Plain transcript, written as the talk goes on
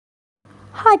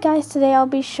Hi guys, today I'll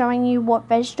be showing you what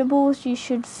vegetables you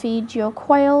should feed your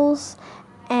quails.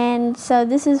 And so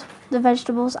this is the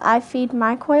vegetables I feed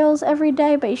my quails every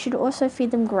day, but you should also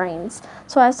feed them grains.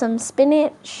 So I have some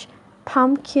spinach,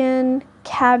 pumpkin,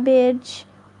 cabbage,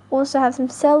 also have some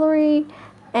celery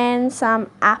and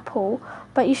some apple.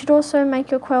 But you should also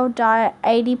make your quail diet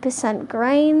 80%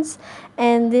 grains,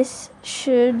 and this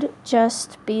should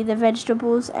just be the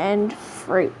vegetables and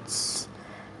fruits.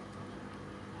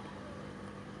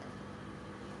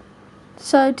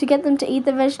 So to get them to eat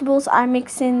the vegetables, I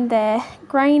mix in their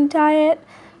grain diet,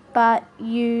 but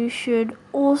you should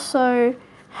also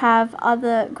have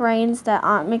other grains that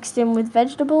aren't mixed in with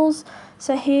vegetables.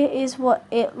 So here is what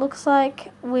it looks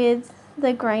like with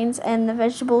the grains and the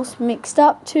vegetables mixed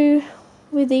up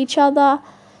with each other.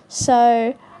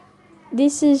 So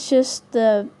this is just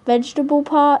the vegetable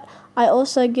part. I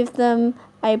also give them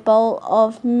a bowl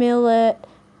of millet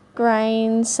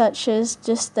grains, such as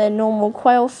just the normal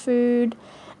quail food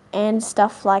and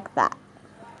stuff like that.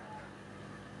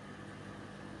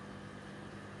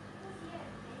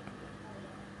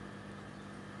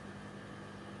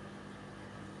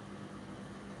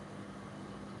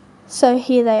 So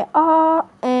here they are,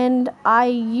 and I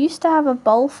used to have a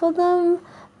bowl for them,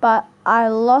 but I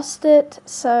lost it,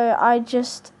 so I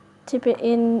just tip it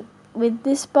in with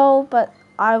this bowl, but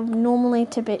I normally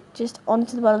tip it just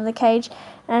onto the bottom of the cage.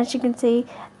 And as you can see,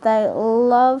 they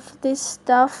love this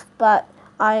stuff, but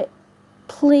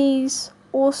please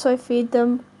also feed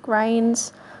them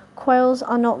grains. Quails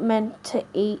are not meant to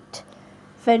eat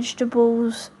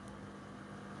vegetables.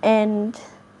 And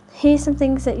here's some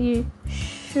things that you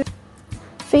should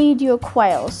feed your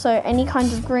quails. So any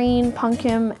kind of green,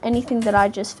 pumpkin, anything that I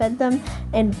just fed them.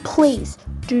 And please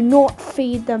do not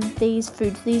feed them these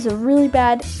foods. These are really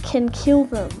bad, can kill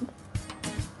them.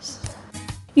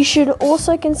 You should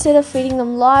also consider feeding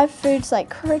them live foods like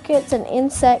crickets and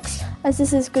insects, as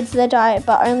this is good for their diet,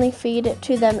 but only feed it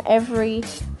to them every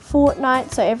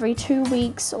fortnight, so every 2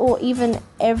 weeks, or even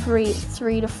every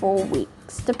 3 to 4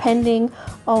 weeks, depending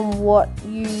on what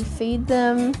you feed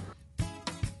them.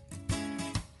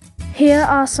 Here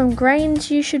are some grains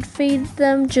you should feed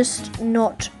them, just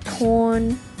not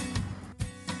corn.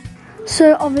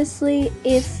 So obviously,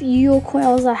 if your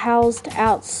quails are housed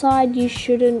outside, you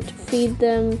shouldn't feed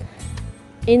them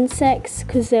insects,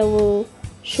 because there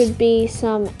should be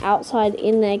some outside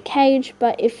in their cage.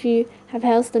 But if you have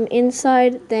housed them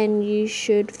inside, then you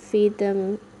should feed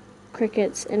them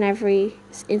crickets and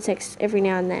insects every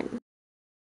now and then.